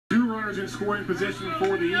runners in scoring position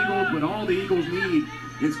for the Eagles, but all the Eagles need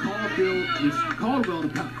is Caldwell to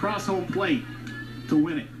cross home plate to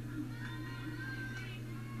win it.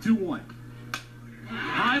 2-1.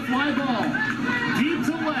 High fly ball, deep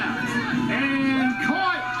to left, and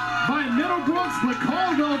caught by Middlebrooks, but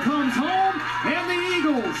Caldwell comes home, and the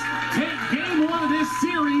Eagles take game one of this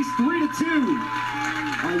series 3-2.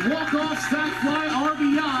 A walk-off sac fly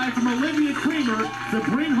RBI from Olivia Creamer to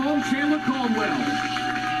bring home Chandler Caldwell.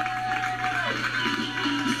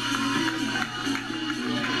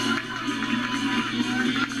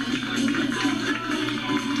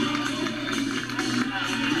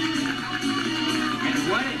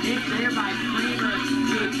 What it did there by Creamer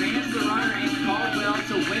to advance the runner and Caldwell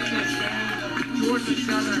to win this game. Georgia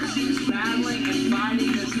Southern battling and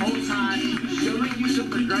fighting this whole time, showing you the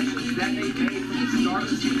progressions that they made from the start of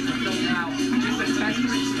the season until now. Just a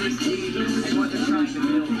testament to this team and what they're trying to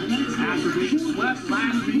build. After being swept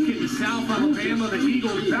last week in South Alabama, the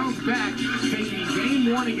Eagles bounce back, taking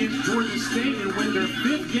game one against Georgia State and win their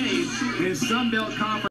 5th game in Sun Belt Conference.